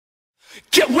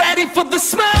Get ready for the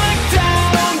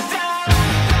smackdown.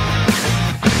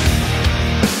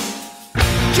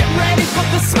 Get ready for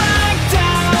the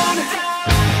smackdown.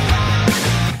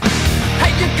 How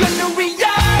you gonna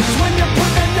react when you're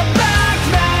put on your back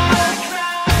now?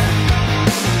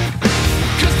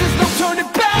 'Cause there's no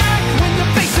turning back when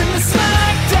you're facing the smackdown.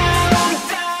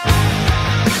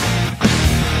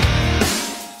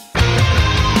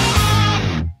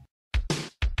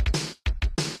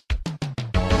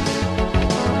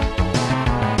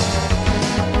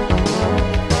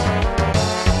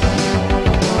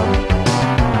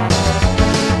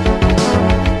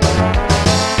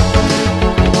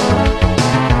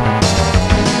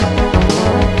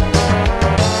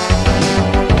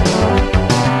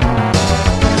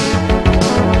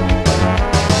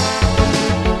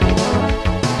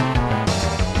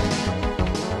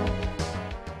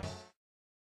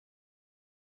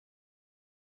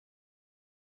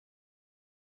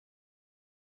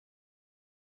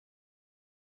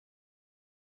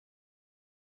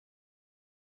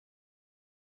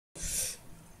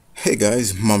 Hey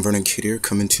guys, Mom Vernon Kid here,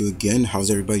 coming to you again. How's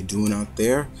everybody doing out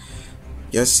there?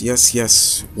 Yes.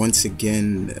 Once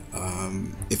again,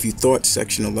 if you thought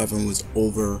Section 11 was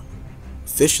over,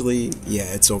 officially, yeah,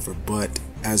 it's over. But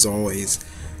as always,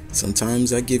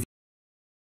 sometimes I give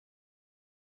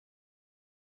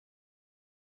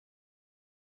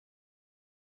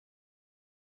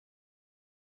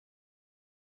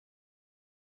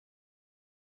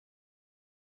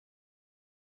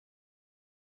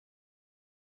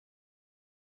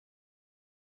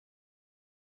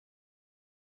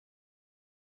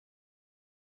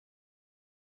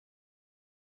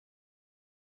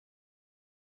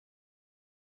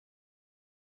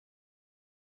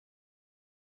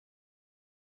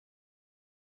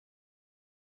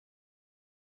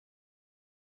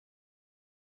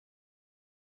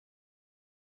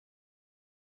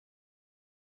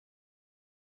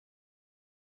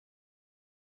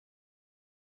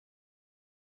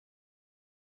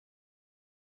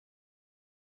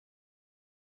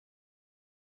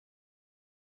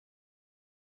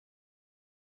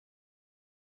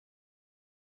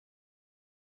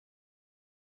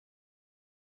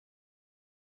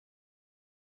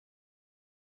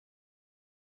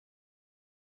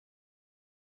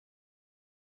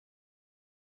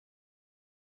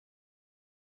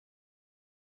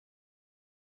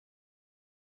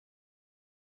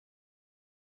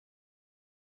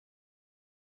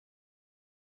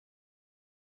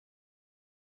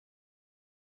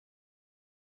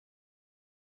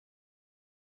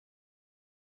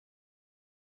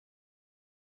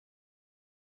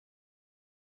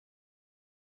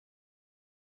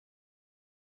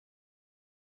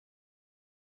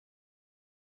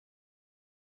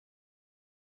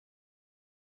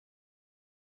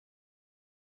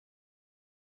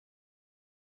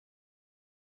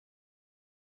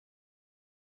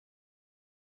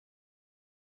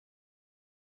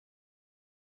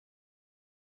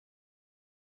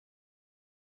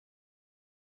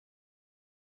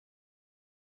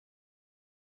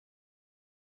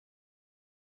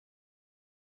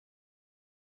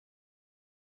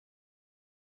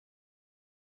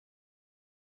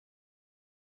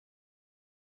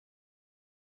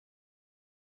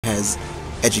has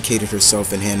educated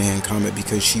herself in hand-to-hand combat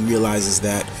because she realizes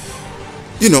that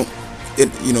you know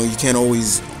you can't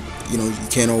always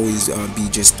be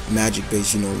just magic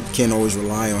based. You can't always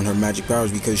rely on her magic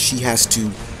powers because she has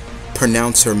to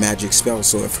pronounce her magic spell.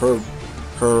 So if her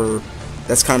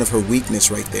that's kind of her weakness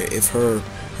right there. If her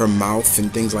mouth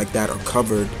and things like that are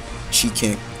covered, she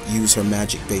can't use her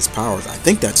magic based powers. I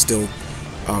think that's still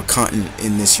continent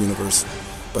in this universe,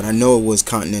 but I know it was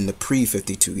continent in the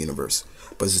pre-52 universe.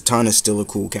 But Zatanna's still a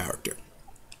cool character.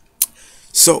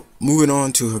 So moving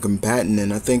on to her combatant,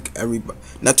 and I think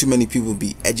not too many people will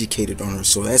be educated on her,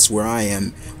 so that's where I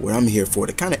am, where I'm here for,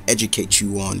 to kind of educate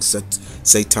you on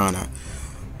Zatanna.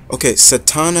 Okay,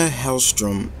 Satana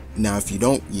Hellstrom. Now, if you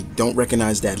don't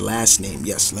recognize that last name,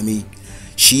 yes,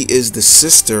 she is the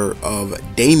sister of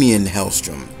Damien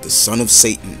Hellstrom, the son of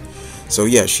Satan. So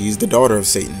yeah, she's the daughter of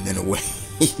Satan in a way.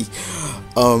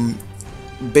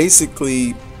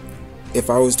 Basically, if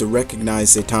I was to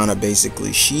recognize Zatanna,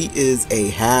 basically she is a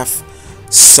half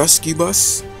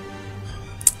succubus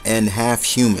and half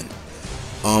human.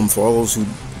 For all those who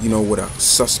know what a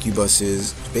succubus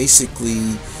is,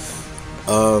 basically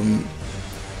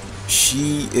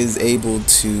she is able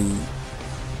to,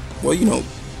 well,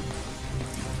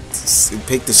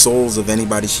 pick the souls of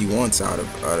anybody she wants out of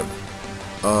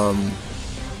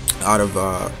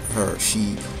her.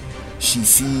 She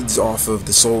feeds off of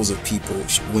the souls of people.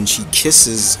 When she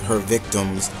kisses her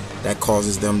victims, that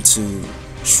causes them to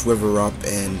shrivel up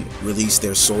and release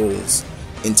their souls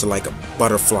into like a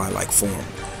butterfly-like form.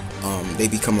 They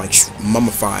become like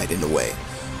mummified in a way.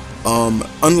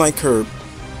 Unlike her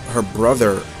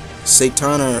brother,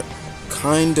 Satana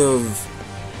kind of,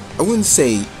 I wouldn't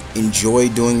say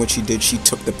enjoyed doing what she did. She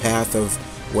took the path of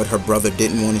what her brother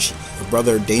didn't want to. Her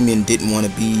brother Damien didn't want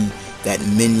to be that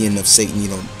minion of Satan,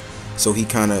 so he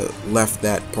kind of left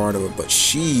that part of it. But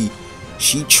she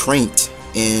trained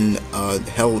in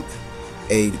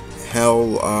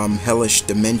hellish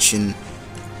dimension,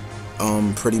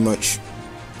 pretty much,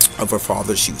 of her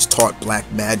father. She was taught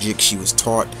black magic. She was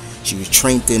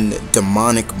trained in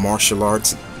demonic martial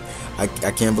arts. I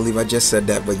can't believe I just said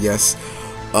that, but yes.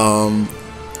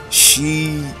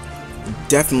 She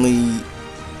definitely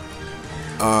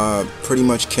pretty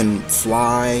much can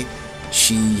fly.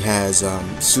 She has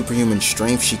superhuman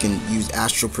strength. She can use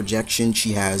astral projection.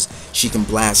 She can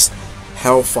blast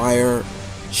hellfire.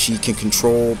 She can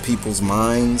control people's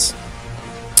minds.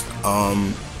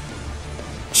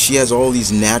 She has all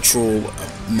these natural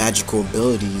magical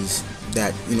abilities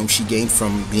that she gained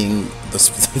from being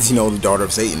the daughter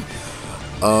of Satan.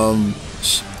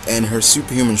 And her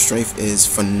superhuman strength is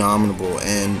phenomenal,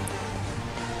 and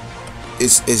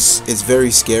it's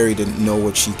very scary to know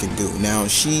what she can do. Now,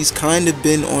 she's kind of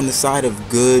been on the side of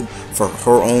good for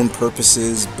her own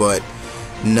purposes, but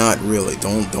not really.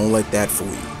 Don't let that fool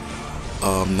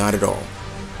you. Not at all.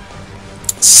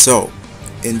 So,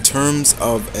 in terms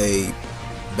of a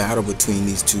battle between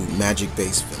these two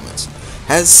magic-based villains,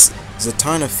 has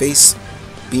Zatanna faced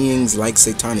beings like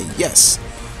Satana? Yes.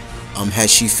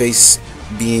 Has she faced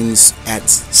beings at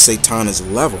Satana's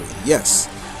level? Yes.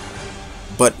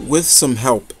 But with some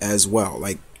help as well.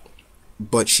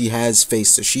 But she has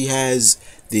faced her. She has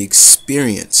the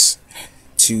experience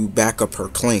to back up her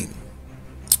claim.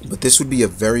 But this would be a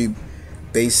very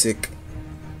basic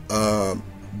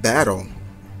battle,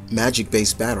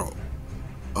 magic-based battle.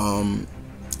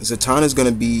 Zatanna's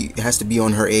has to be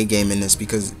on her A game in this,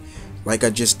 because like I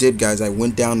just did, guys, I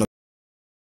went down the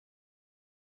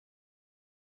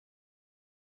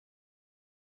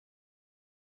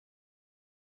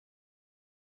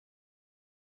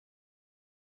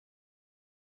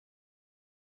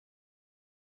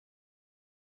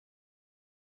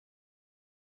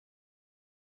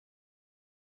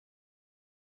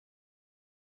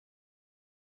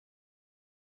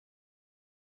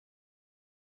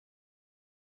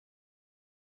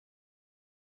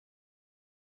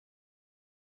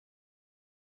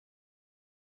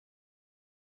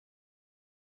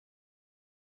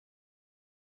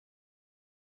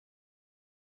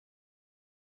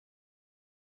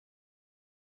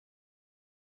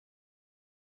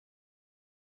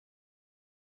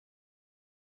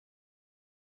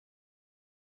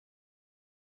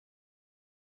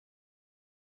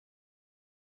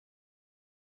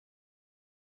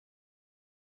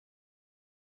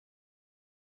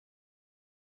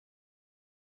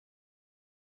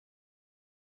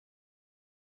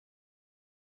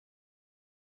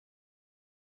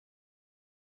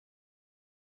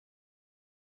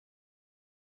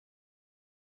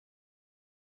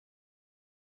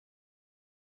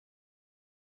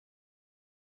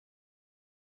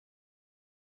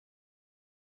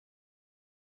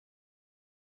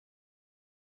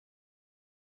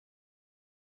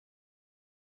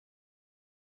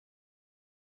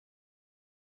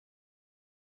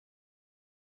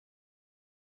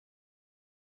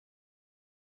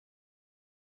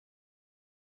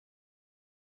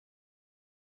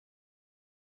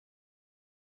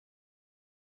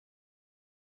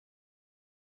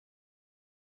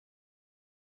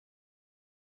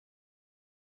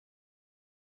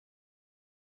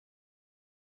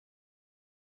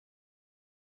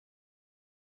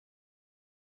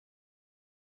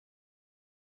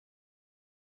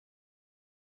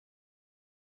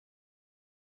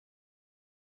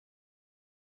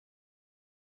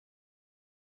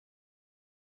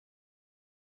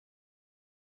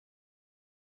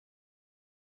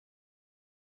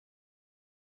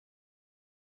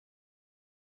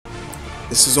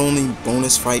This is only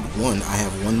bonus fight 1. I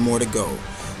have one more to go.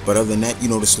 But other than that, you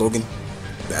know the slogan,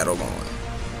 battle on.